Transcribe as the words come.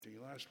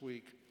last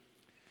week.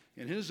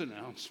 In his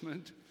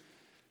announcement,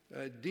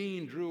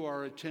 Dean drew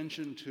our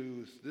attention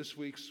to this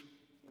week's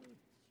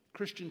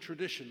Christian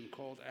tradition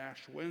called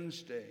Ash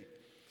Wednesday.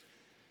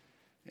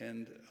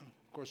 And,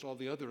 of course, all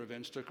the other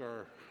events took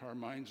our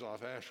minds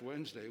off Ash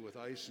Wednesday with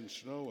ice and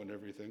snow and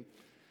everything.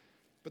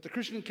 But the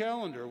Christian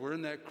calendar, we're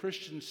in that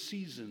Christian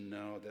season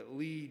now that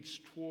leads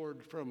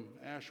from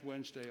Ash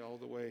Wednesday all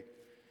the way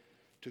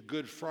to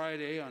Good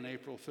Friday on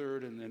April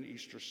 3rd and then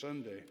Easter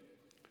Sunday,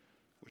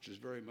 which has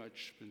very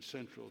much been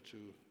central to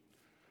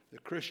the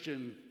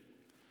Christian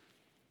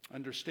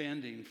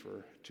understanding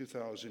for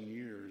 2,000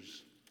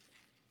 years.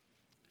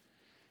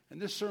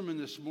 And this sermon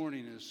this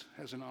morning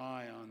has an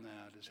eye on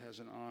that. It has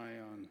an eye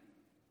on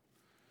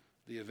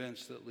the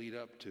events that lead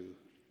up to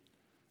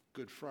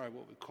Good Friday,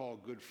 what we call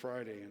Good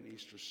Friday and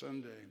Easter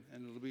Sunday.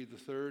 And it'll be the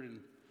third and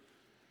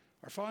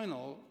our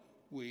final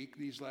week.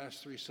 These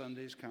last 3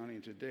 Sundays,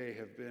 counting today,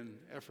 have been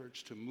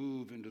efforts to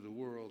move into the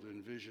world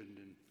envisioned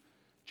in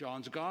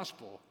John's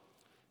Gospel.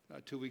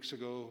 2 weeks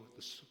ago,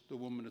 the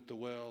woman at the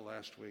well.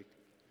 Last week,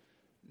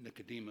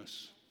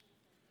 Nicodemus.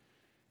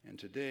 And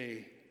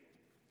today,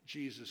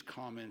 Jesus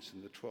comments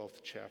in the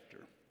 12th chapter.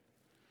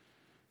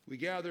 We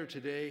gather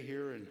today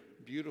here in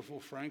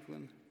beautiful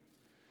Franklin,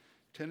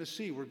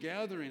 Tennessee. We're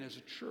gathering as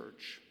a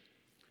church,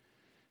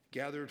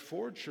 gathered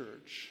for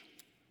church.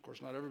 Of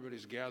course, not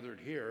everybody's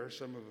gathered here.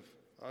 Some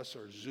of us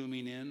are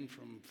zooming in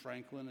from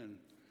Franklin and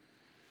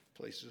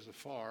places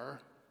afar.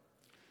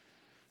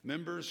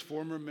 Members,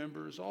 former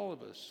members, all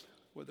of us,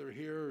 whether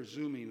here or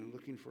zooming,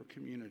 looking for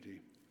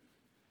community,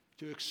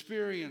 to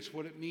experience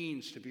what it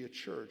means to be a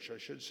church, I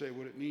should say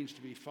what it means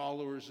to be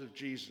followers of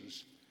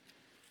Jesus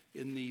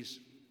in these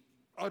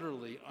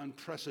utterly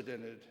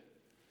unprecedented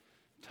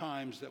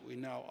times that we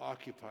now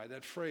occupy.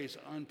 That phrase,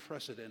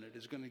 unprecedented,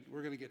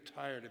 we're going to get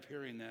tired of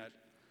hearing that.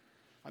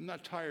 I'm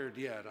not tired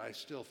yet. I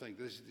still think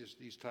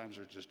these times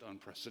are just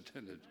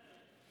unprecedented.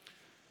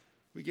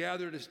 We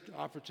gathered as an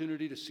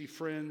opportunity to see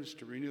friends,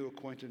 to renew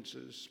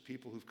acquaintances,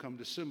 people who've come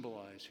to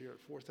symbolize here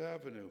at 4th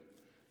Avenue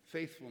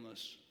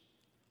faithfulness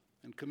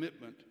and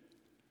commitment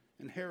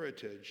and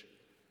heritage.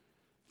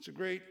 It's a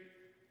great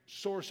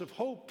source of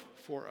hope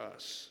for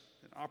us,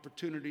 an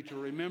opportunity to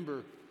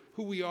remember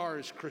who we are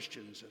as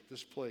Christians at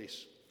this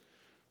place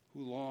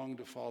who long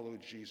to follow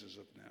Jesus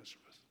of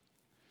Nazareth.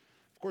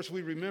 Of course,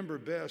 we remember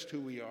best who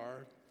we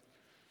are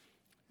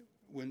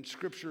when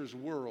Scripture's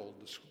world,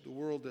 the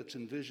world that's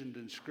envisioned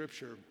in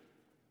Scripture,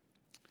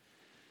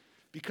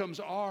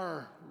 becomes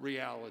our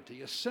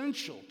reality,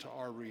 essential to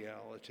our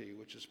reality,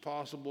 which is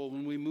possible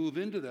when we move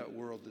into that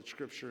world that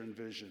Scripture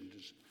envisioned,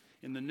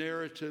 in the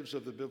narratives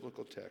of the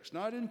biblical text.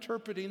 Not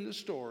interpreting the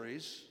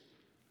stories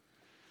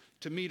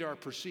to meet our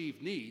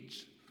perceived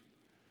needs,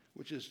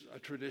 which is a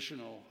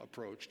traditional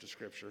approach to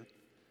Scripture,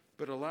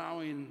 but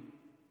allowing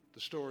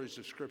the stories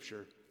of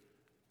Scripture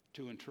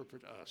to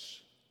interpret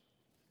us.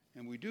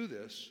 And we do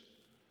this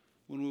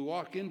when we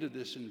walk into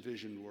this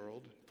envisioned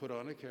world, put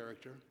on a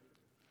character,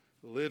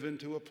 live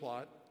into a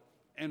plot,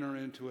 enter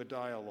into a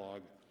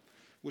dialogue,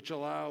 which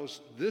allows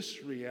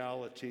this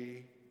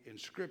reality in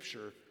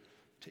Scripture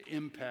to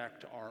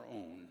impact our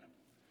own.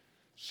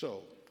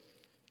 So,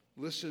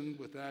 listen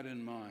with that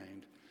in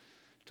mind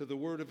to the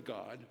Word of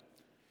God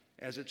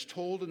as it's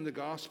told in the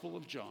Gospel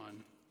of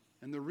John,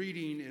 and the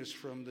reading is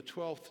from the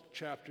 12th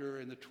chapter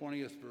and the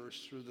 20th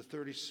verse through the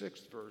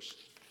 36th verse.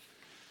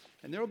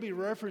 And there will be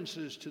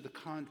references to the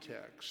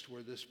context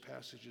where this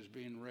passage is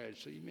being read,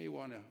 so you may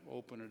want to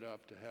open it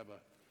up to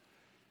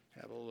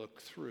have a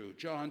look through.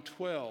 John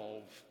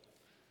 12,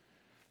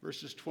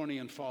 verses 20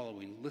 and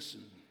following.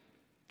 Listen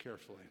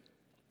carefully.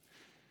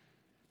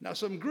 Now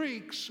some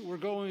Greeks were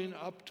going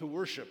up to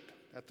worship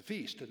at the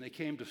feast, and they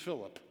came to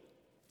Philip.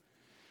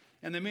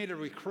 And they made a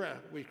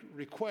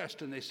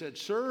request, and they said,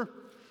 "Sir,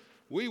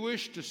 we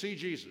wish to see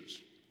Jesus."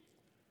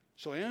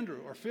 So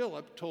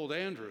Philip told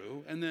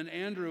Andrew, and then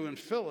Andrew and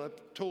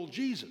Philip told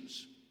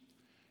Jesus.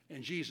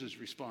 And Jesus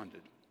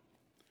responded.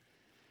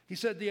 He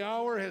said, "The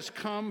hour has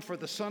come for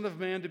the Son of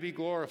Man to be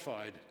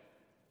glorified.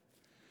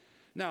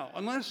 Now,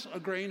 unless a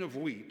grain of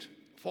wheat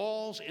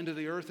falls into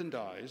the earth and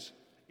dies,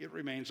 it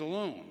remains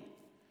alone.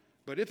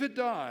 But if it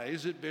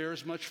dies, it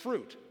bears much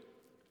fruit.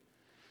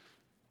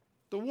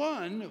 The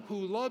one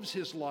who loves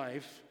his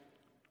life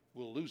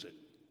will lose it.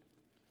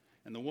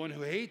 And the one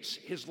who hates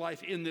his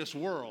life in this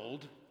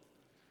world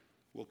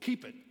will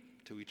keep it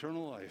to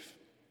eternal life.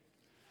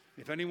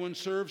 If anyone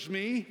serves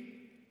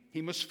me,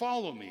 he must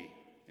follow me,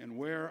 and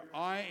where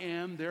I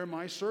am, there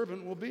my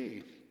servant will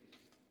be.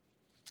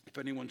 If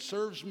anyone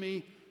serves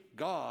me,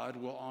 God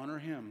will honor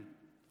him.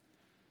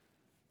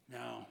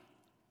 Now,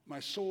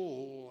 my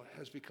soul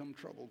has become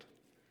troubled.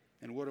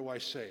 And what do I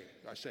say?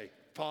 I say,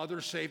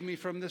 Father, save me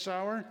from this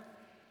hour?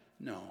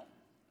 No.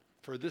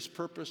 For this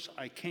purpose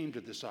I came to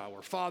this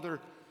hour.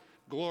 Father,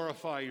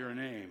 glorify your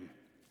name.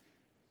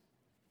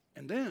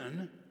 And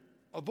then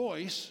a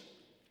voice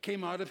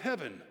came out of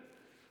heaven.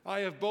 I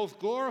have both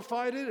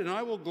glorified it and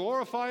I will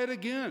glorify it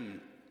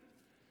again.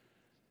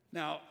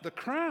 Now, the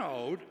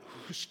crowd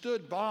who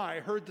stood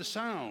by heard the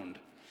sound.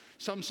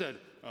 Some said,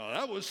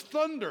 That was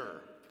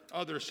thunder.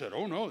 Others said,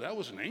 oh no, that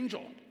was an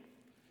angel.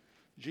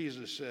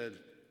 Jesus said,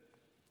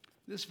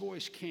 this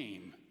voice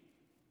came,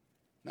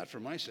 not for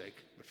my sake,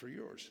 but for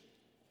yours.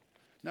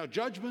 Now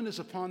judgment is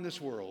upon this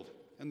world,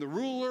 and the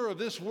ruler of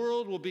this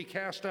world will be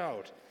cast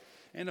out.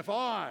 And if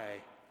I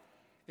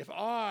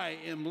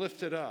am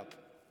lifted up,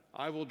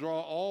 I will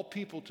draw all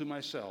people to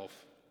myself.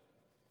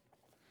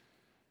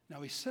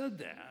 Now he said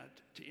that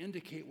to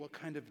indicate what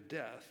kind of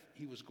death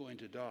he was going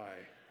to die.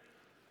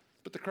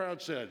 But the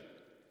crowd said,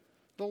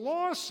 the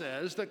law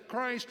says that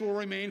Christ will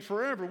remain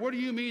forever. What do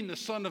you mean the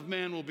Son of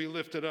Man will be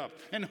lifted up?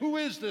 And who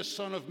is this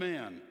Son of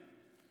Man?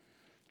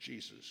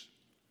 Jesus.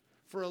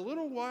 For a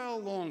little while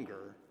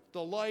longer,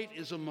 the light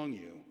is among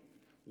you.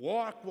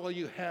 Walk while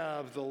you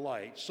have the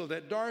light, so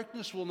that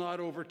darkness will not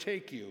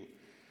overtake you.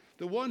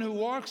 The one who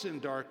walks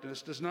in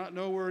darkness does not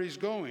know where he's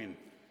going.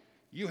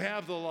 You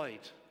have the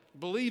light.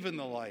 Believe in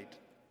the light,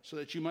 so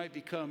that you might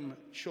become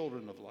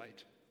children of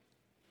light.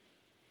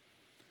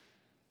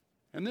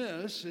 And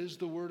this is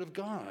the Word of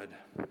God.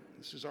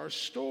 This is our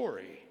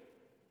story,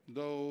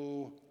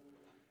 though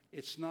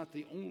it's not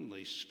the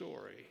only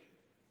story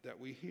that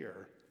we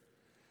hear.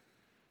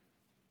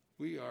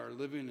 We are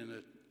living in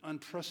an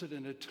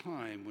unprecedented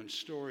time when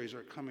stories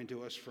are coming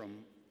to us from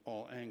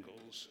all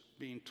angles,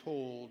 being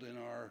told in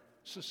our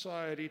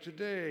society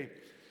today.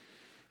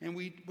 And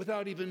we,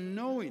 without even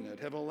knowing it,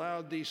 have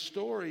allowed these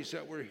stories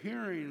that we're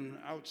hearing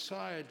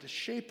outside to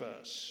shape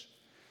us,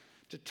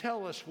 to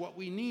tell us what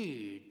we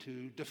need,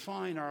 to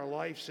define our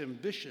life's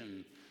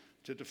ambition,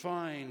 to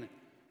define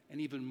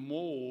and even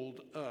mold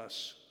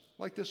us,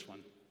 like this one.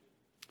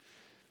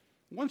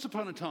 Once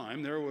upon a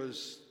time,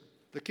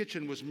 the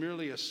kitchen was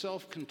merely a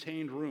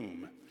self-contained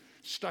room,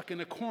 stuck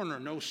in a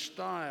corner, no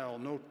style,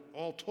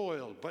 all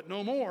toiled, but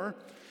no more.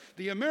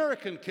 The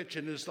American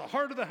kitchen is the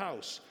heart of the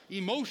house,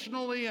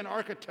 emotionally and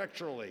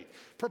architecturally,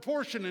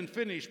 proportioned and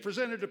finished,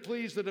 presented to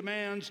please the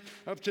demands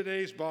of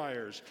today's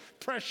buyers.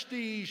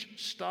 Prestige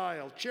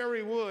style,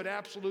 cherry wood,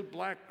 absolute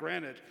black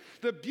granite,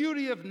 the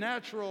beauty of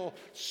natural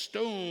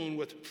stone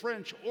with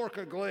French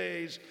orca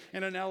glaze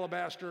and an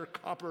alabaster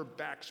copper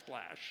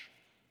backsplash.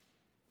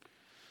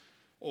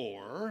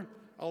 Or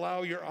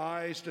allow your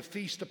eyes to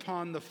feast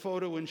upon the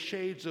photo in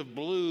shades of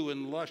blue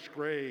and lush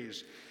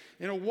grays,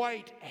 in a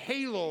white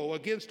halo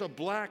against a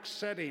black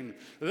setting.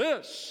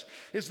 This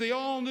is the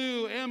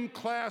all-new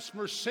M-Class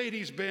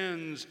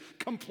Mercedes-Benz,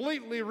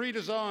 completely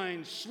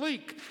redesigned,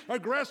 sleek,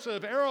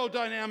 aggressive,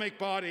 aerodynamic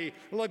body,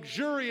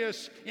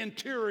 luxurious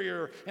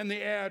interior, and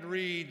the ad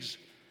reads,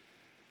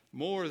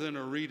 more than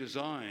a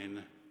redesign,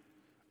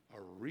 a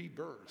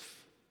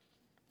rebirth.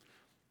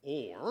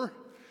 Or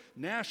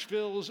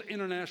Nashville's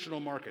international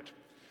market,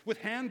 with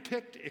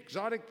hand-picked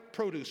exotic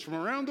produce from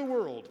around the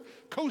world,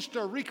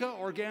 Costa Rica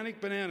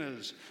organic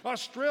bananas,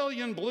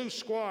 Australian blue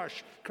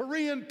squash,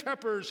 Korean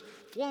peppers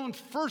flown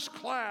first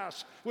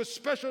class with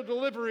special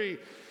delivery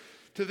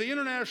to the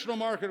international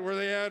market where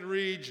the ad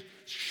reads,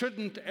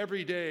 shouldn't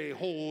every day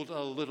hold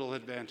a little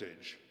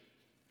advantage?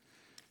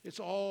 It's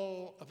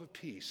all of a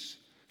piece,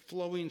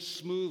 flowing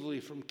smoothly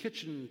from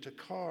kitchen to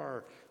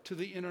car to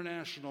the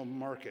international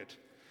market.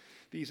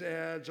 These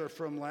ads are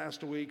from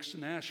last week's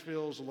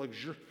Nashville's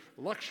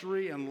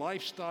luxury and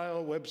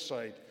lifestyle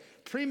website.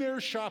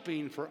 Premier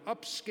shopping for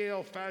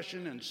upscale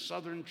fashion and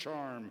southern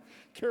charm,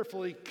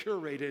 carefully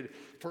curated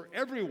for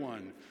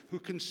everyone who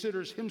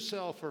considers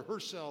himself or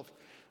herself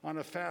on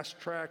a fast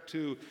track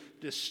to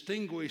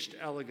distinguished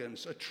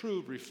elegance, a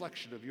true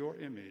reflection of your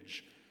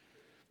image.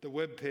 The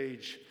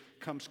webpage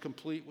comes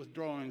complete with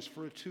drawings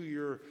for a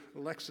 2-year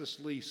Lexus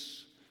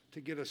lease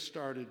to get us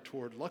started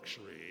toward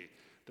luxury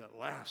that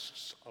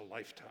lasts a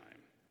lifetime.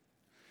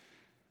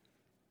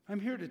 I'm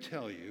here to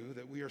tell you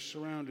that we are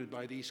surrounded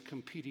by these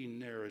competing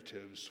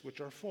narratives, which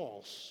are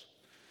false,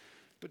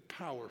 but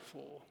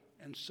powerful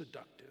and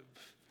seductive,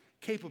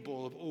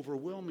 capable of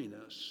overwhelming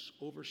us,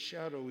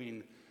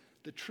 overshadowing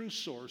the true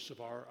source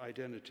of our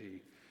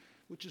identity,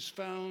 which is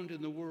found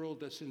in the world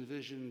that's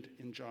envisioned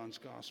in John's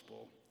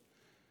gospel.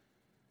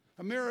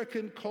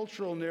 American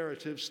cultural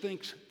narratives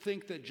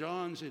think that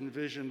John's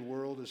envisioned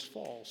world is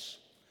false,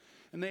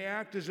 and they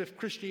act as if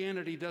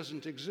Christianity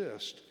doesn't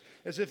exist,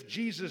 as if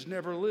Jesus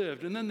never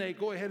lived. And then they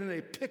go ahead and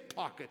they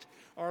pickpocket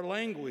our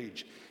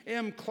language.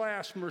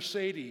 M-Class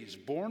Mercedes,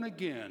 born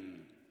again.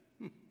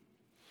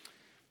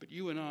 But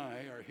you and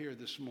I are here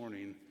this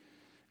morning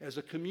as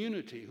a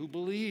community who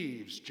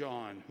believes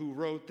John, who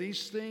wrote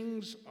these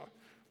things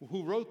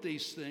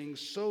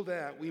so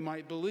that we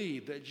might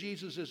believe that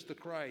Jesus is the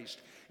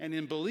Christ, and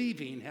in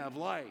believing have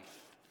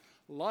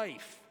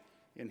life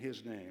in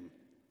his name.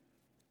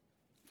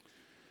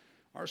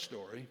 Our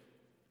story,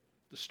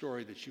 the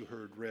story that you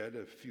heard read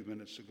a few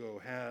minutes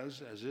ago,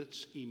 has as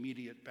its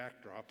immediate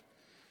backdrop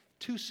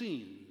 2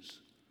 scenes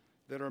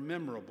that are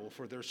memorable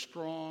for their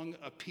strong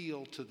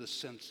appeal to the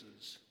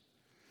senses.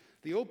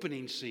 The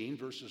opening scene,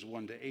 verses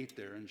 1 to 8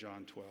 there in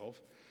John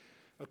 12,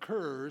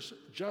 occurs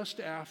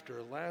just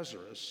after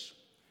Lazarus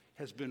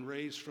has been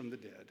raised from the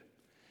dead.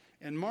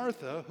 And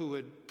Martha, who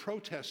had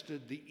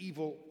protested the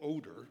evil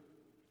odor,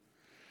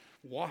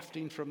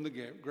 wafting from the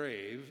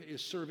grave,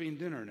 is serving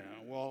dinner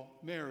now, while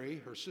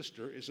Mary, her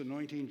sister, is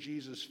anointing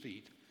Jesus'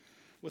 feet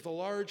with a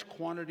large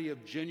quantity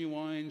of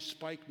genuine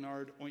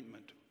spikenard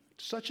ointment,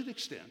 to such an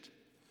extent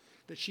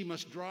that she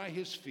must dry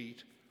his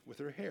feet with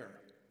her hair.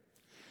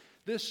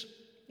 This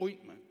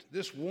ointment,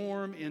 this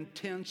warm,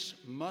 intense,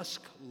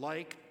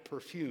 musk-like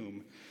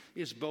perfume,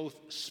 is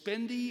both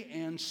spendy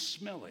and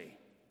smelly.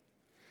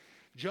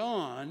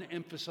 John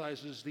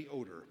emphasizes the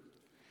odor.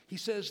 He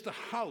says the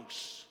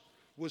house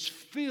was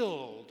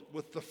filled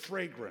with the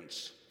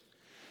fragrance.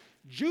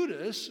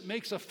 Judas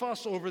makes a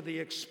fuss over the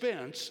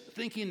expense,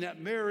 thinking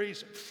that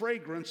Mary's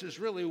fragrance is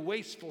really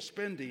wasteful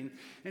spending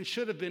and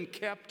should have been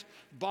kept,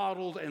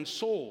 bottled, and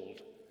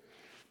sold.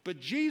 But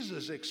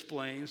Jesus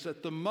explains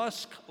that the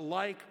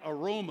musk-like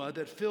aroma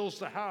that fills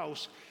the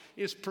house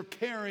is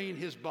preparing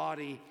his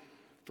body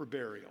for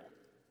burial.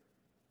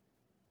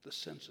 The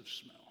sense of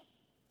smell.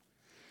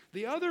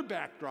 The other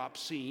backdrop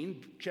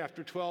scene,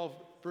 chapter 12,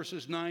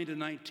 verses 9 to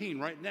 19,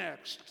 right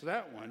next to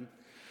that one,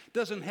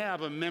 doesn't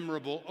have a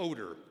memorable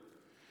odor.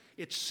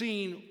 It's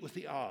seen with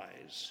the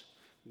eyes.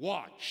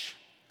 Watch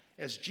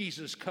as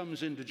Jesus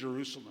comes into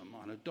Jerusalem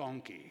on a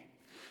donkey.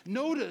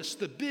 Notice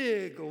the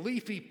big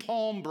leafy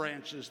palm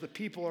branches the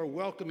people are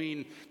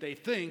welcoming, they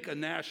think, a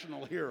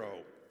national hero.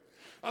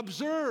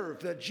 Observe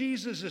that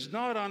Jesus is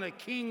not on a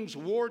king's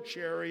war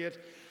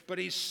chariot, but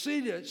he's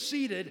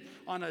seated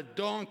on a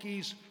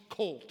donkey's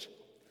colt.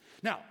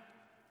 Now,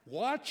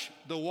 watch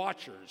the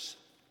watchers.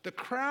 The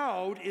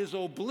crowd is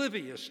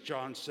oblivious,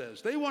 John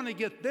says. They want to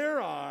get their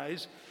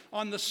eyes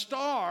on the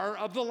star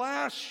of the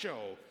last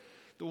show,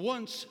 the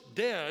once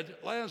dead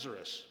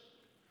Lazarus.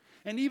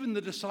 And even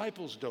the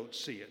disciples don't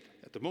see it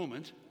at the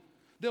moment.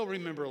 They'll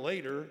remember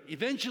later.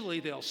 Eventually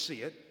they'll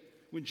see it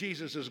when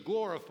Jesus is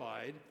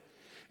glorified.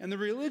 And the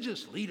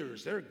religious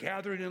leaders, they're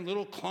gathering in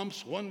little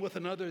clumps, one with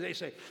another. They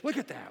say, look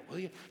at that, will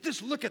you?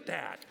 Just look at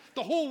that.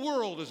 The whole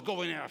world is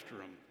going after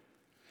him.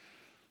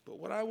 But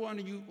what I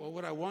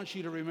want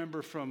you to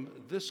remember from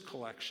this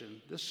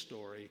collection, this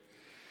story,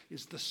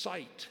 is the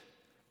sight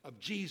of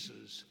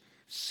Jesus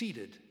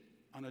seated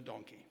on a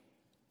donkey.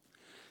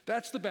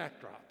 That's the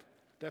backdrop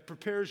that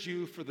prepares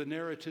you for the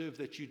narrative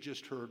that you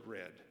just heard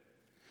read.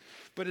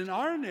 But in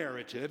our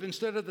narrative,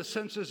 instead of the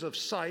senses of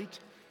sight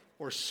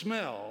or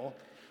smell,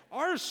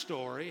 our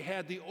story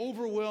had the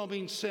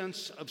overwhelming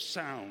sense of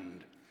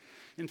sound.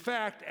 In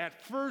fact,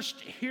 at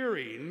first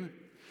hearing,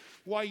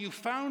 why you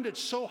found it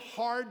so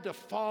hard to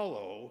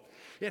follow,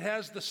 it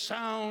has the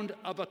sound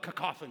of a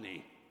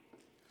cacophony.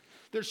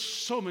 There's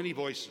so many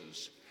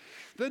voices.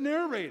 The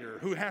narrator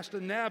who has to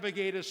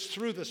navigate us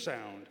through the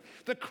sound.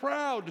 The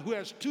crowd who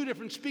has two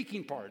different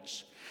speaking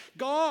parts.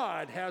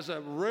 God has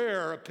a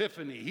rare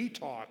epiphany. He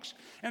talks,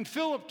 and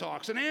Philip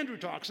talks, and Andrew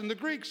talks, and the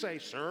Greeks say,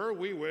 "Sir,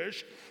 we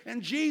wish."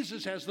 And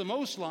Jesus has the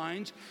most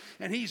lines,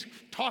 and he's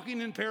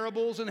talking in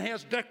parables, and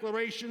has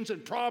declarations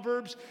and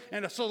proverbs,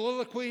 and a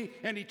soliloquy,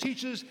 and he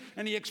teaches,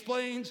 and he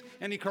explains,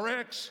 and he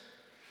corrects.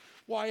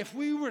 Why, if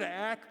we were to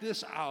act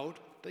this out,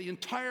 the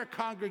entire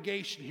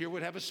congregation here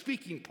would have a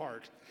speaking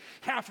part.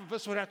 Half of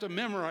us would have to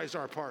memorize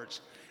our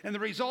parts. And the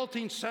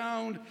resulting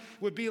sound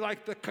would be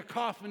like the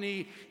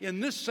cacophony in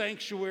this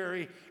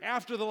sanctuary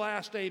after the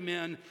last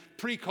amen,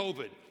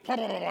 pre-COVID.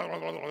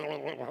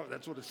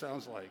 That's what it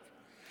sounds like.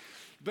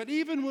 But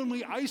even when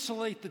we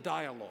isolate the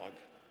dialogue,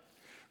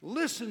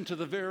 listen to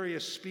the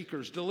various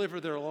speakers deliver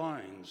their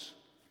lines,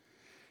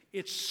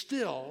 it's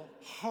still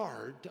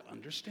hard to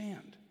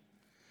understand.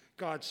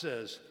 God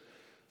says,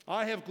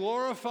 "I have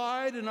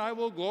glorified and I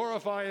will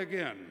glorify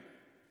again."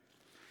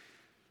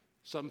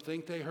 Some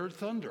think they heard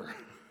thunder.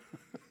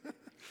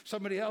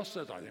 Somebody else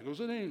says, "I think it was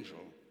an angel."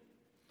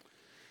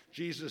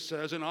 Jesus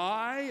says, "And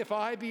if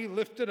I be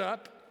lifted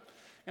up,"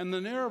 and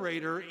the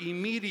narrator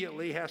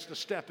immediately has to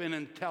step in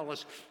and tell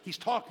us he's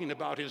talking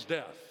about his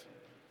death.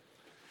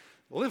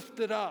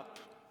 Lifted up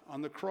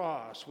on the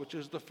cross, which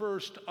is the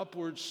first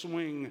upward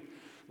swing,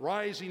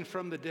 rising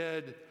from the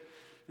dead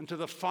into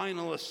the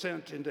final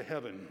ascent into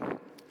heaven.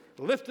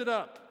 Lifted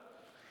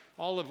up,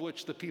 all of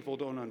which the people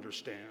don't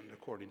understand,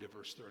 according to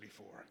verse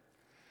 34.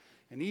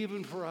 And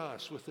even for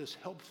us, with this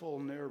helpful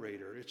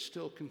narrator, it's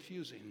still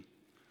confusing.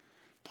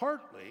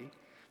 Partly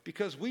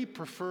because we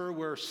prefer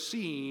where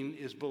seeing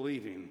is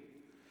believing.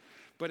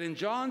 But in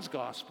John's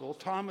gospel,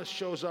 Thomas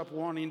shows up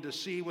wanting to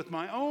see with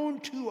my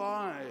own two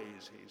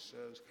eyes, he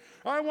says.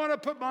 I want to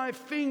put my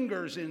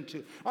fingers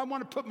into, I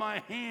want to put my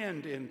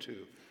hand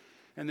into.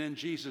 And then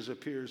Jesus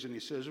appears and he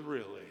says,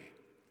 really?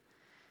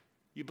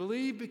 You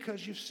believe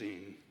because you've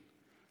seen.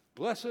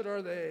 Blessed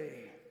are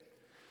they.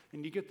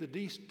 And you get the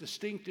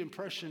distinct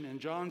impression in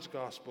John's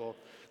gospel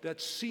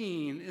that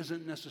seeing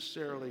isn't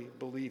necessarily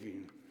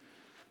believing,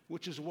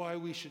 which is why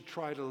we should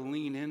try to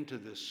lean into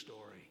this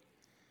story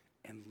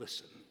and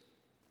listen.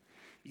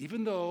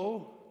 Even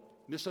though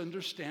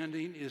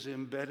misunderstanding is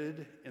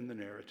embedded in the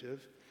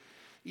narrative,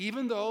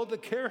 even though the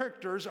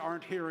characters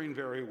aren't hearing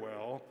very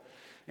well,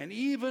 and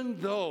even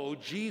though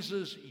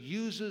Jesus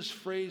uses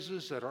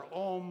phrases that are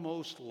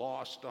almost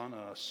lost on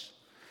us,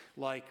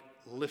 like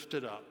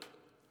lifted up,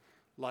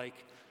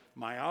 like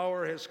My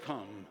hour has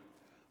come,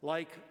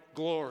 like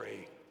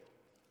glory,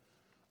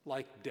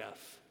 like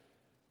death.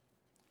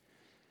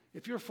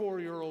 If your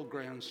 4-year-old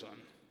grandson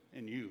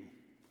and you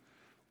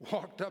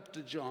walked up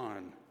to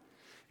John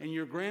and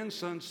your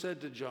grandson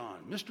said to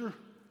John, "Mister,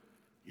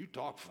 you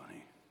talk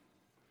funny,"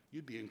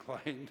 you'd be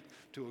inclined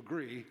to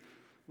agree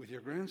with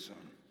your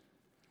grandson.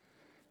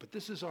 But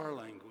this is our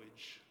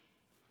language.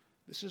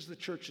 This is the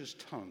church's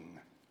tongue.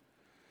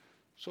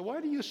 So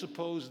why do you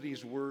suppose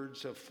these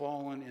words have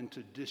fallen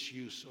into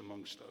disuse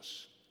amongst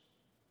us?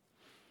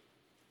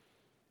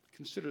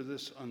 Consider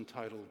this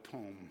untitled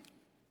poem.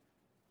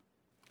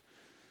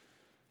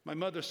 My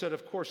mother said,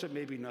 "Of course it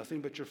may be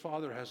nothing, but your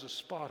father has a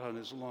spot on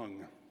his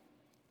lung."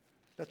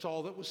 That's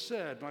all that was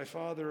said. My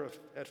father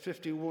at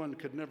 51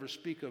 could never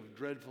speak of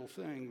dreadful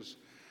things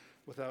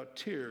without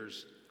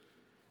tears.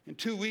 In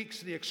 2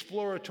 weeks, the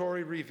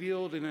exploratory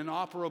revealed an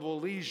inoperable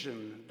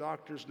lesion.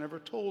 Doctors never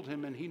told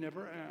him, and he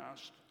never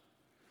asked.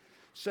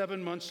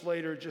 7 months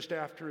later, just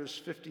after his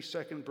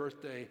 52nd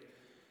birthday,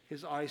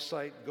 his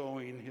eyesight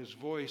going, his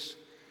voice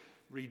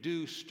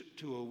reduced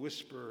to a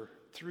whisper,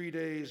 3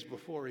 days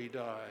before he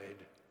died,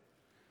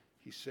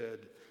 he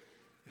said,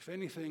 "If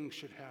anything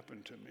should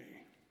happen to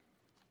me."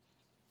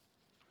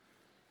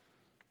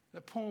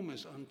 That poem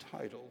is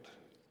untitled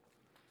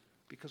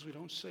because we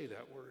don't say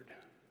that word.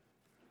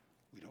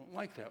 We don't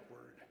like that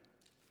word.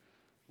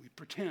 We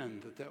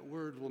pretend that that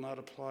word will not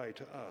apply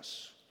to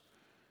us,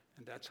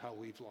 and that's how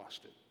we've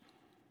lost it.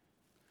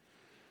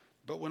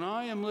 But when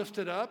I am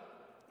lifted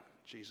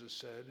up, Jesus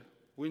said,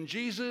 when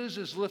Jesus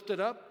is lifted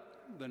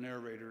up, the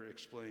narrator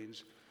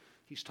explains,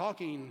 he's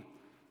talking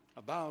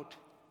about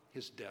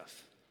his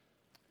death.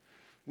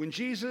 When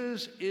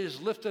Jesus is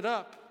lifted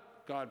up,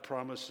 God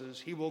promises,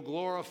 he will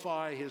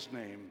glorify his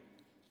name.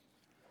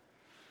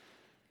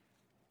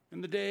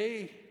 In the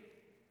day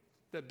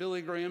that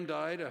Billy Graham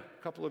died a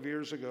couple of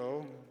years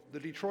ago, the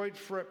Detroit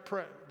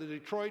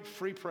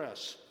Free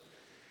Press,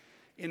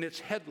 in its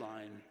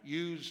headline,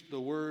 used the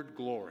word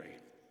glory.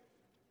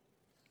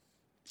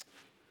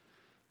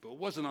 But it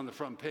wasn't on the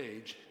front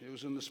page. It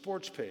was in the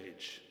sports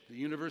page. The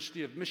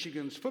University of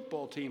Michigan's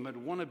football team had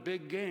won a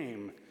big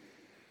game,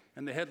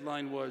 and the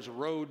headline was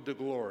 "Road to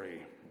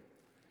Glory."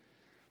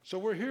 So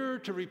we're here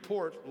to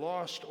report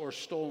lost or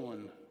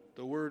stolen,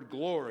 the word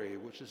glory,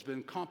 which has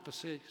been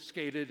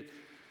confiscated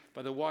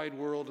by the wide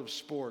world of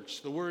sports.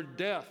 The word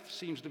death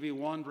seems to be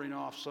wandering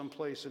off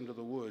someplace into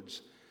the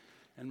woods,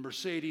 and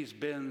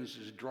Mercedes-Benz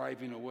is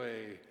driving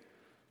away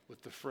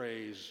with the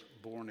phrase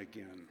 "born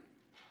again."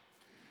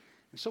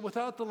 And so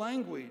without the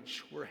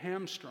language, we're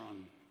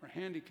hamstrung, we're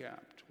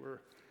handicapped,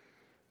 we're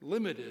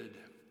limited.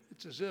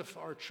 It's as if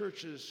our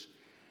churches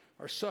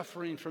are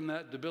suffering from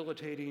that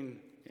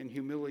debilitating and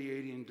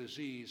humiliating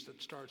disease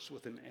that starts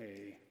with an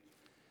A.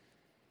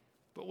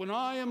 But when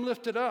I am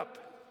lifted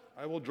up,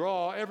 I will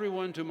draw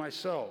everyone to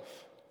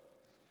myself.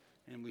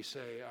 And we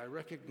say, I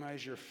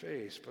recognize your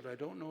face, but I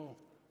don't know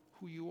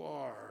who you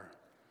are.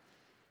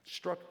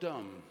 Struck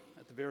dumb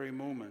at the very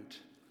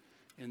moment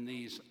in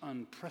these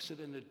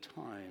unprecedented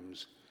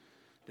times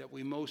that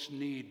we most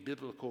need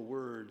biblical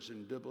words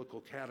and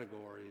biblical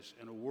categories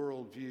and a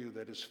worldview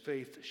that is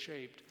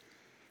faith-shaped.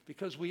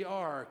 Because we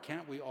are,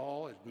 can't we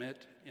all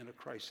admit, in a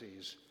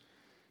crisis,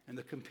 and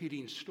the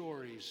competing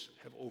stories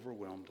have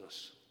overwhelmed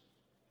us.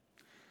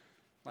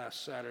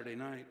 Last Saturday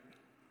night,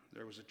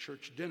 there was a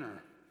church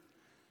dinner.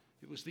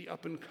 It was the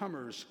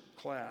up-and-comers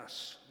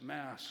class,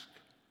 mask,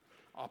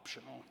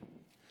 optional.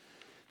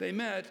 They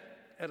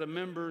met at a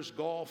members'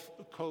 Gulf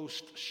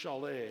Coast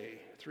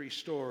chalet, 3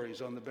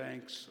 stories on the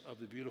banks of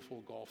the beautiful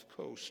Gulf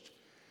Coast.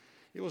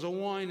 It was a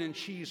wine and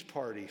cheese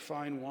party,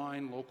 fine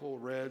wine, local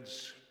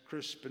reds,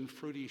 crisp and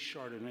fruity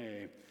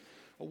Chardonnay,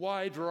 a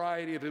wide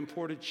variety of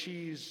imported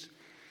cheese,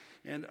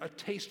 and a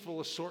tasteful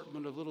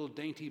assortment of little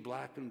dainty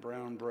black and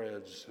brown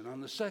breads. And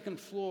on the second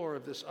floor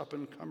of this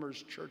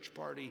up-and-comers church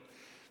party,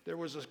 there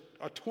was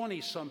a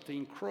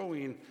 20-something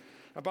crowing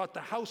about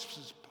the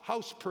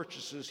house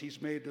purchases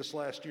he's made this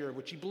last year,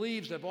 which he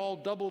believes have all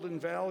doubled in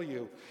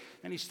value.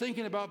 And he's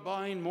thinking about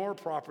buying more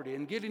property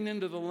and getting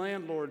into the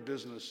landlord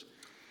business.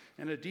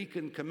 And a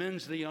deacon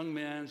commends the young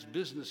man's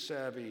business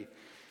savvy,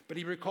 but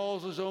he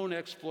recalls his own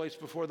exploits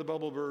before the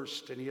bubble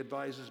burst, and he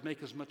advises,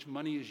 make as much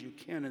money as you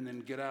can and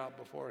then get out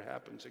before it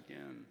happens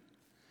again.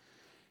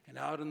 And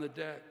out on the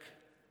deck,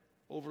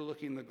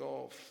 overlooking the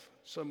Gulf,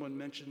 someone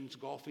mentions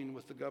golfing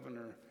with the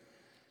governor,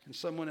 and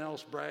someone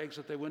else brags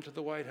that they went to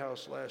the White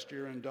House last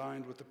year and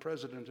dined with the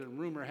president, and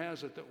rumor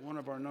has it that one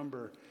of our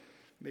number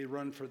may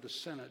run for the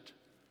Senate.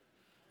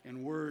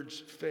 And words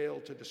fail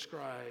to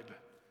describe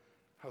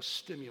how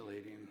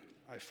stimulating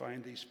I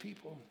find these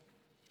people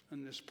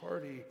and this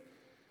party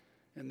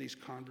and these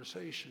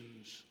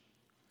conversations.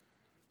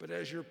 But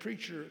as your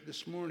preacher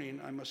this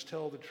morning, I must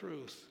tell the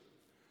truth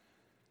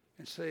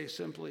and say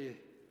simply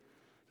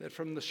that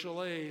from the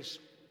chalet's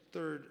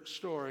 3rd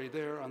story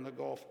there on the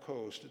Gulf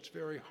Coast, it's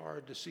very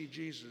hard to see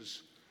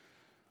Jesus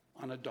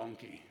on a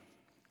donkey,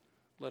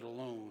 let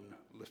alone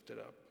lifted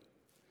up.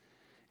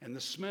 And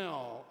the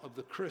smell of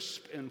the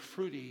crisp and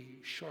fruity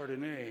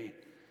Chardonnay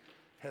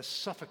has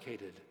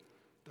suffocated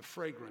the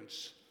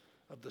fragrance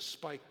of the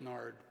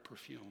spikenard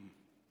perfume.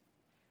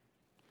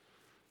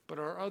 But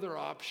our other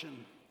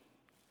option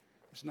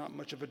is not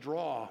much of a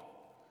draw.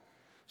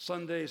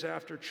 Sundays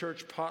after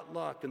church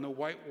potluck in the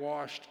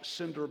whitewashed,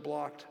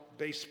 cinder-blocked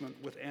basement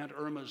with Aunt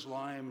Irma's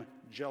lime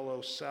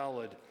jello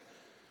salad.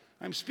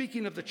 I'm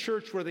speaking of the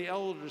church where the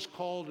elders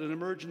called an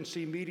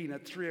emergency meeting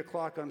at 3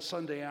 o'clock on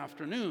Sunday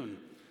afternoon,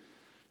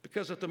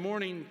 because at the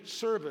morning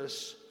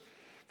service,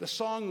 the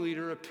song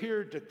leader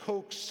appeared to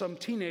coax some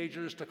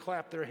teenagers to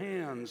clap their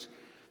hands,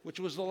 which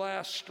was the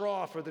last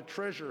straw for the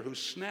treasurer, who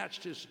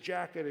snatched his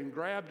jacket and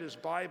grabbed his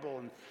Bible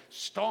and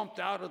stomped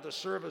out of the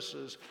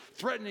services,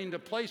 threatening to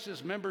place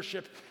his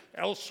membership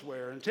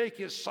elsewhere and take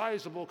his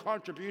sizable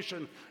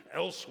contribution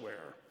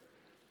elsewhere.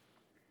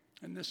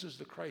 And this is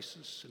the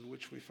crisis in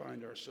which we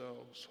find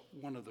ourselves,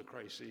 one of the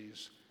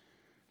crises.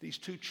 These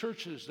two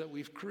churches that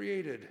we've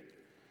created.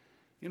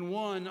 In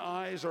one,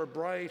 eyes are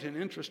bright and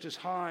interest is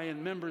high,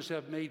 and members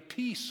have made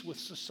peace with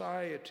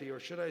society, or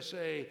should I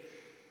say,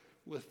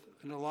 with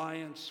an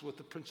alliance with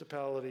the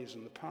principalities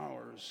and the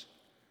powers.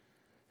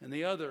 And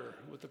the other,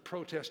 with the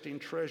protesting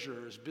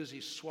treasurers busy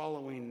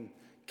swallowing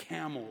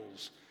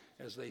camels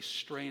as they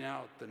strain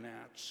out the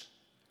gnats.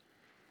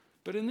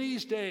 But in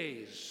these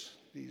days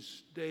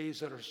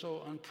that are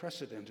so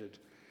unprecedented,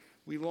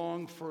 we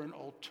long for an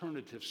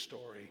alternative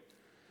story,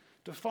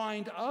 to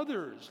find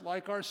others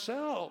like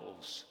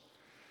ourselves,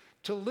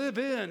 to live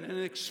in and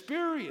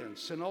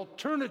experience an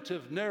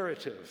alternative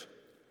narrative.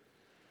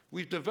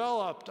 We've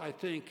developed, I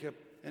think,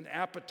 an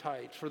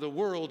appetite for the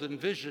world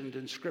envisioned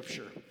in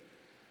Scripture.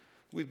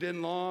 We've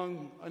been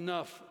long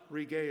enough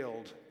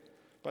regaled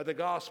by the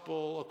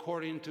gospel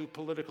according to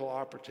political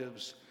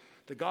operatives,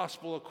 the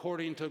gospel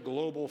according to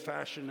global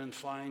fashion and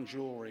fine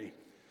jewelry.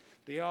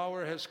 The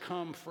hour has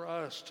come for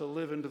us to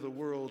live into the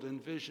world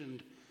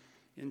envisioned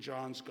in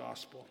John's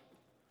gospel.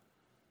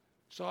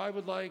 So I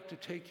would like to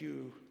take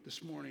you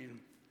this morning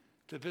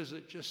to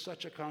visit just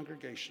such a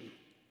congregation.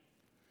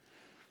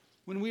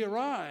 When we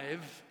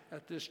arrive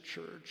at this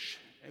church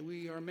and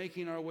we are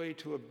making our way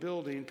to a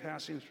building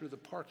passing through the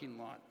parking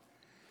lot,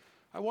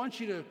 I want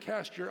you to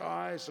cast your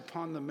eyes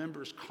upon the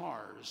members'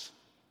 cars.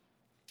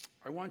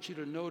 I want you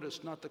to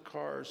notice not the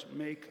car's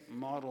make,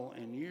 model,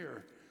 and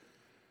year.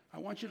 I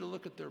want you to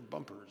look at their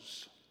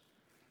bumpers,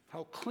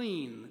 how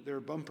clean their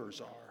bumpers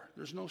are.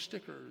 There's no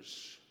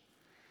stickers.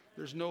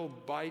 There's no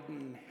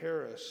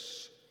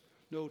Biden-Harris,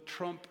 no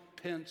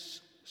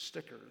Trump-Pence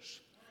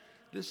stickers.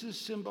 This is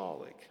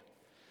symbolic.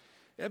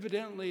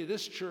 Evidently,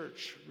 this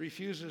church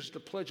refuses to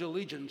pledge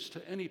allegiance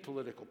to any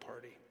political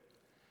party.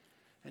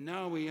 And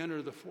now we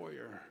enter the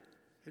foyer.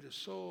 It is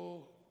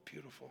so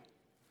beautiful.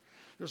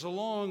 There's a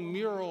long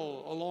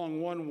mural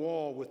along one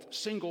wall with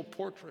single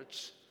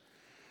portraits,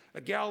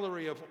 a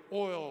gallery of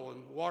oil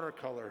and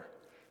watercolor,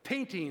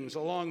 paintings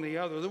along the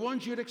other, the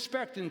ones you'd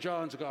expect in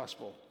John's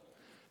gospel.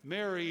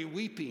 Mary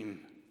weeping,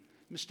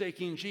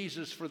 mistaking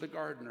Jesus for the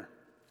gardener.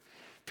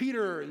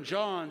 Peter and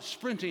John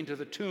sprinting to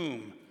the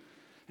tomb,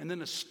 and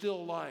then a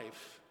still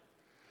life,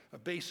 a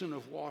basin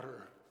of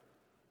water,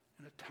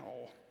 and a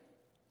towel.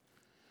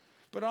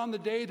 But on the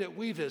day that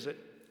we visit,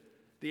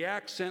 the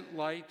accent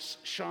lights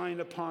shine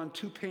upon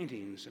two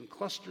paintings, and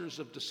clusters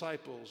of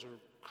disciples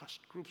or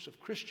groups of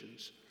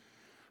Christians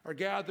are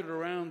gathered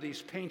around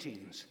these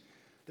paintings.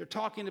 They're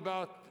talking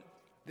about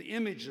the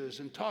images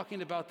and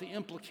talking about the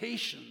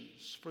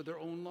implications for their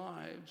own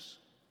lives.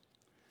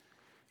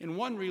 In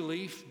one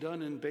relief,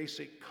 done in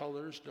basic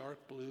colors,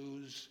 dark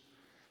blues,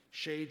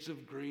 shades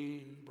of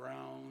green,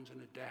 browns,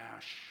 and a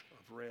dash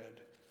of red,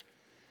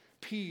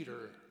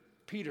 Peter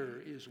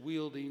is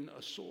wielding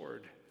a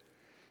sword.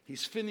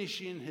 He's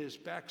finishing his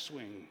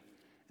backswing,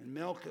 and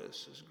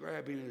Malchus is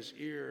grabbing his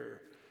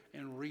ear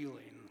and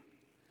reeling.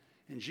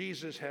 And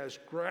Jesus has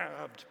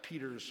grabbed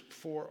Peter's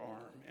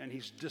forearm, and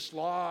he's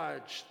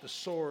dislodged the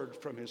sword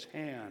from his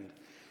hand.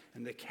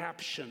 And the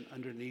caption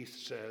underneath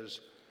says,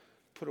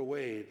 "Put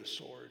away the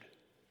sword."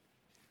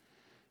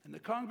 And the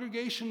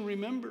congregation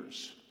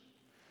remembers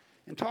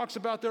and talks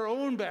about their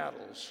own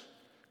battles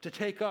to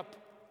take up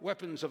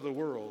weapons of the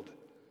world.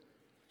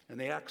 And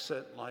the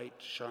accent light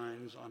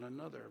shines on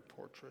another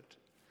portrait,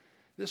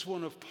 this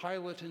one of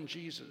Pilate and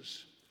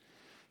Jesus.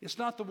 It's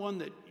not the one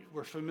that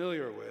we're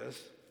familiar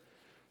with,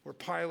 where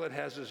Pilate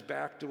has his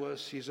back to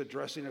us. He's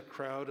addressing a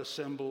crowd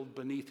assembled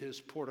beneath his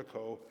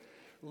portico,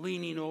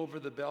 leaning over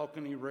the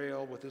balcony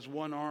rail with his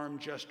one arm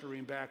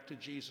gesturing back to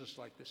Jesus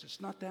like this.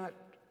 It's not that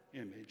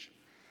image.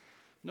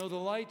 No, the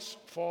lights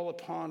fall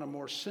upon a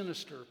more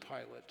sinister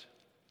Pilate,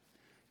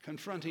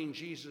 confronting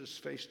Jesus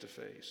face to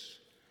face.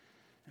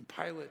 And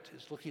Pilate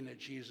is looking at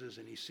Jesus,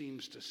 and he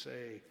seems to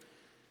say,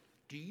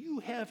 "Do you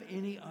have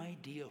any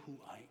idea who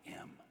I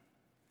am?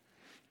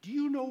 Do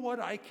you know what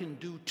I can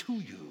do to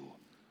you?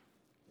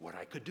 What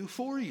I could do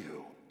for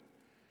you?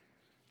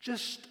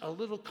 Just a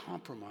little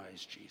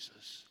compromise,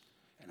 Jesus,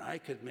 and I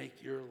could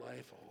make your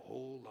life a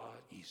whole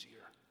lot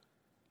easier."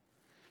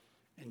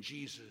 And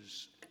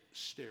Jesus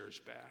stares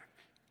back.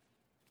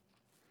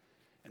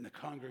 And the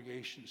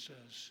congregation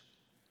says,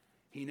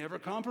 He never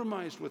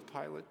compromised with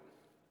Pilate.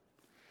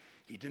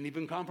 He didn't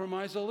even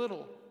compromise a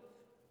little.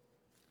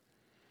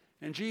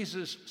 And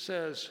Jesus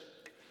says,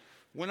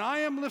 when I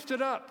am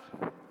lifted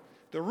up,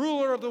 the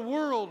ruler of the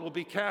world will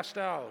be cast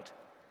out.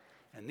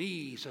 And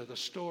these are the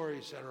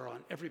stories that are on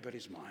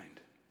everybody's mind.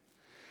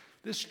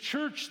 This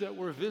church that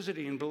we're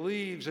visiting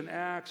believes and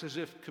acts as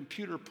if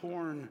computer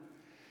porn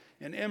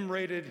and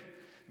M-rated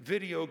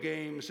video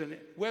games and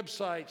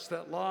websites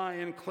that lie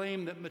and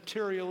claim that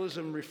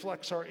materialism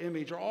reflects our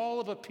image are all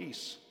of a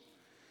piece.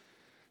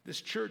 This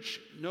church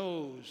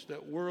knows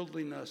that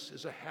worldliness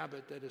is a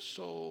habit that is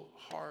so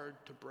hard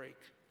to break.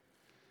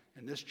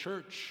 And this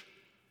church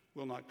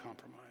will not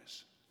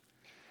compromise.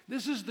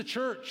 This is the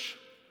church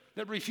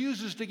that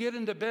refuses to get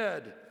into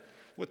bed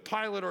with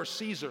Pilate or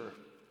Caesar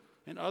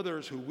and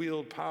others who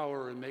wield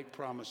power and make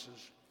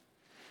promises.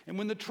 And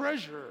when the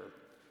treasurer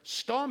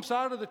stomps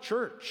out of the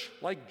church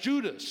like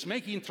Judas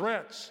making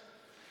threats,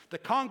 the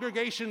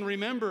congregation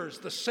remembers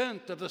the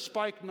scent of the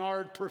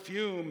spikenard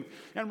perfume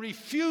and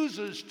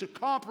refuses to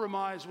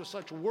compromise with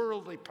such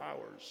worldly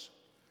powers.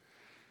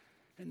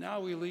 And now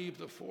we leave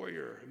the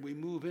foyer and we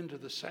move into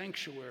the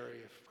sanctuary,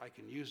 if I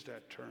can use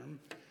that term.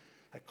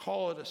 I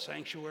call it a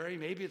sanctuary.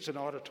 Maybe it's an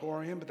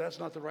auditorium, but that's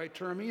not the right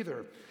term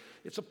either.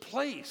 It's a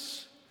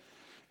place,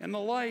 and the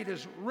light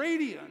is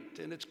radiant,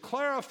 and it's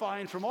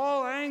clarifying from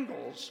all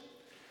angles.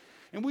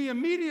 And we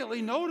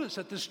immediately notice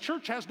that this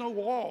church has no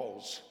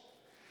walls.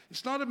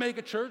 It's not a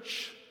mega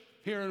church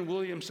here in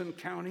Williamson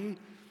County.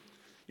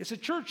 It's a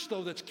church,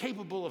 though, that's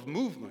capable of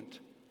movement.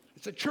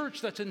 It's a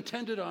church that's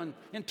intent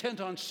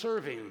on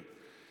serving,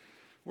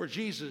 where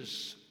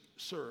Jesus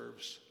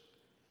serves.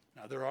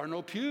 Now, there are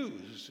no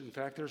pews. In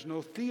fact, there's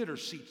no theater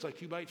seats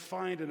like you might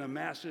find in a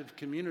massive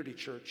community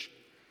church.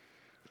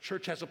 The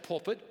church has a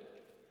pulpit.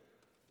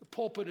 The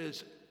pulpit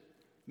is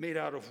made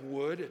out of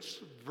wood. It's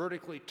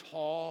vertically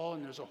tall,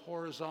 and there's a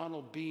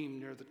horizontal beam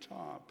near the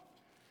top.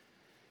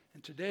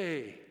 And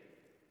today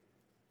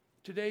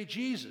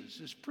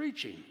Jesus is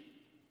preaching.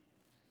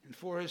 And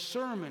for his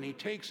sermon, he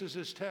takes as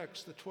his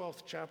text the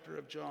 12th chapter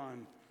of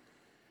John,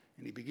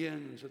 and he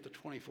begins at the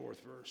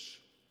 24th verse.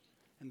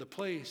 And the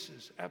place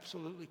is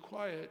absolutely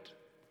quiet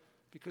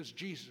because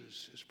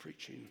Jesus is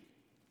preaching.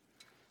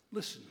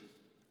 Listen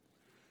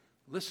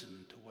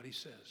to what he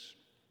says.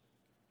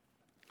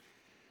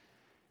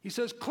 He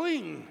says,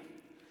 cling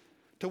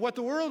to what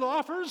the world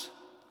offers,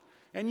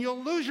 and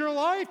you'll lose your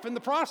life in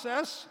the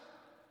process.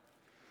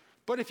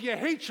 But if you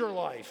hate your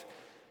life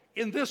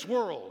in this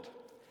world,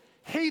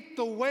 hate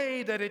the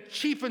way that it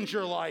cheapens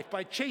your life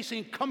by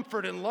chasing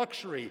comfort and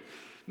luxury,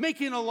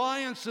 making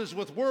alliances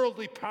with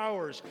worldly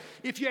powers,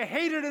 if you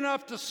hate it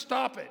enough to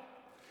stop it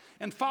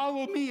and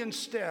follow me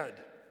instead,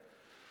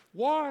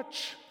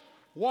 watch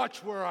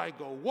where I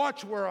go,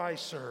 watch where I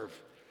serve,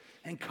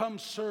 and come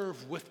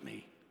serve with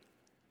me.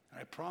 And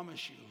I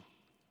promise you,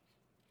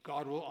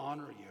 God will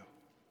honor you.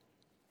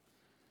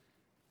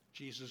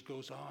 Jesus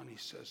goes on, he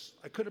says,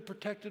 I could have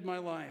protected my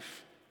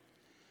life.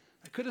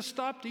 I could have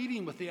stopped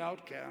eating with the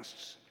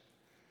outcasts.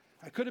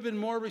 I could have been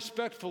more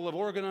respectful of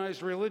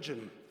organized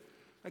religion.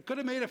 I could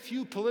have made a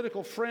few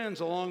political friends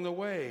along the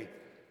way,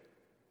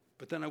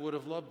 but then I would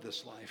have loved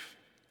this life.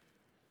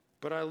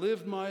 But I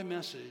lived my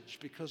message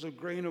because a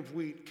grain of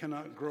wheat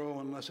cannot grow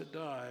unless it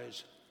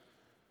dies.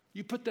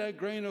 You put that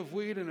grain of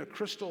wheat in a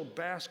crystal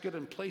basket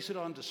and place it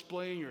on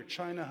display in your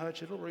china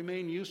hutch, it'll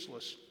remain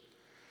useless.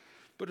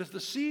 But if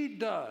the seed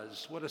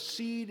does what a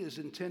seed is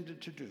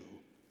intended to do,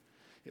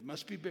 it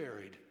must be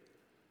buried.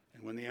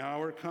 And when the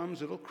hour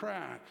comes, it'll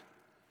crack,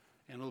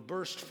 and it'll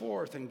burst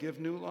forth and give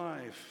new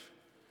life.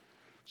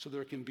 So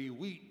there can be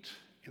wheat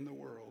in the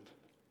world.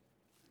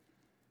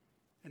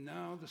 And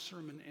now the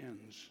sermon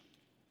ends.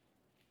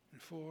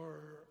 And for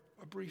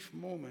a brief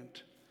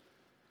moment,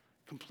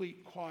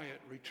 complete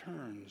quiet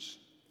returns.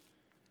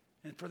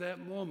 And for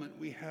that moment,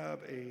 we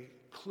have a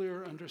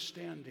clear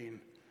understanding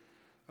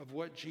of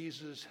what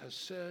Jesus has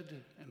said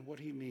and what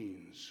he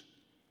means.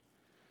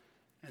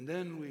 And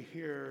then we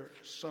hear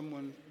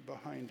someone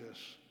behind us.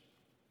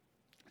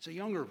 It's a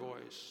younger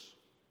voice.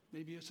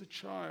 Maybe it's a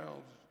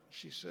child.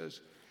 She says,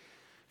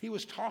 he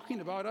was talking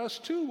about us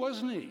too,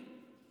 wasn't he?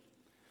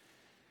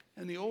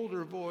 And the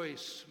older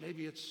voice,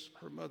 maybe it's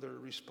her mother,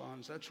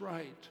 responds, that's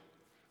right.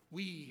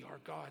 We are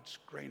God's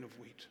grain of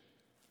wheat.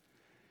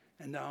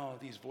 And now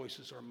these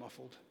voices are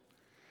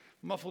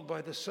muffled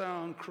by the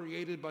sound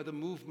created by the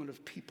movement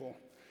of people.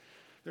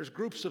 There's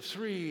groups of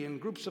 3 and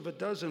groups of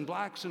 12,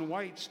 blacks and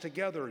whites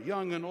together,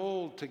 young and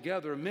old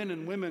together, men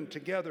and women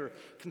together,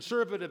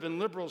 conservative and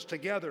liberals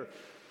together,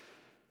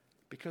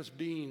 because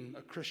being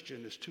a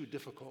Christian is too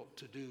difficult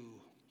to do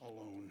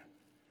alone.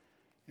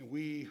 And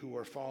we who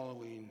are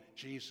following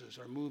Jesus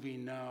are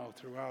moving now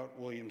throughout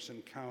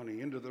Williamson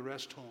County into the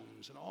rest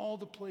homes and all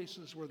the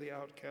places where the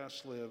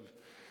outcasts live,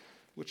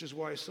 which is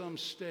why some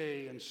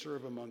stay and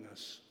serve among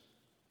us.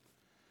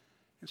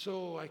 And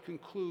so I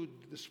conclude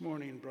this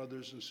morning,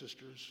 brothers and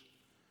sisters,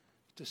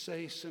 to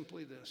say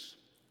simply this,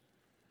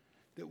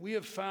 that we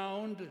have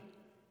found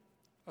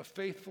a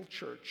faithful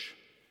church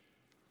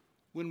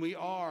when we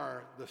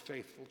are the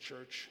faithful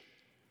church,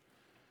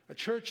 A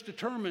church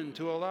determined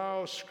to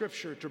allow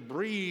Scripture to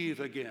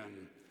breathe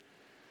again,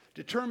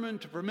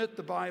 determined to permit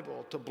the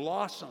Bible to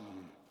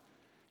blossom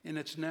in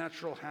its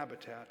natural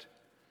habitat,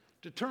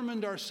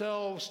 determined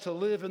ourselves to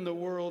live in the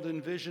world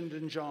envisioned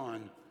in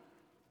John,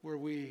 where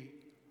we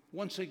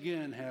once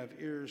again have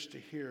ears to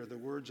hear the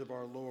words of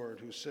our Lord,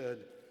 who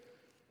said,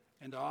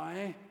 "And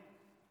I,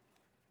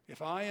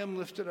 if I am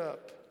lifted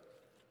up,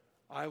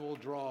 I will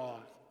draw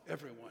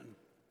everyone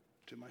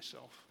to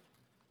myself."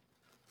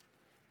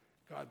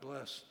 God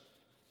bless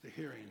the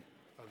hearing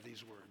of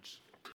these words.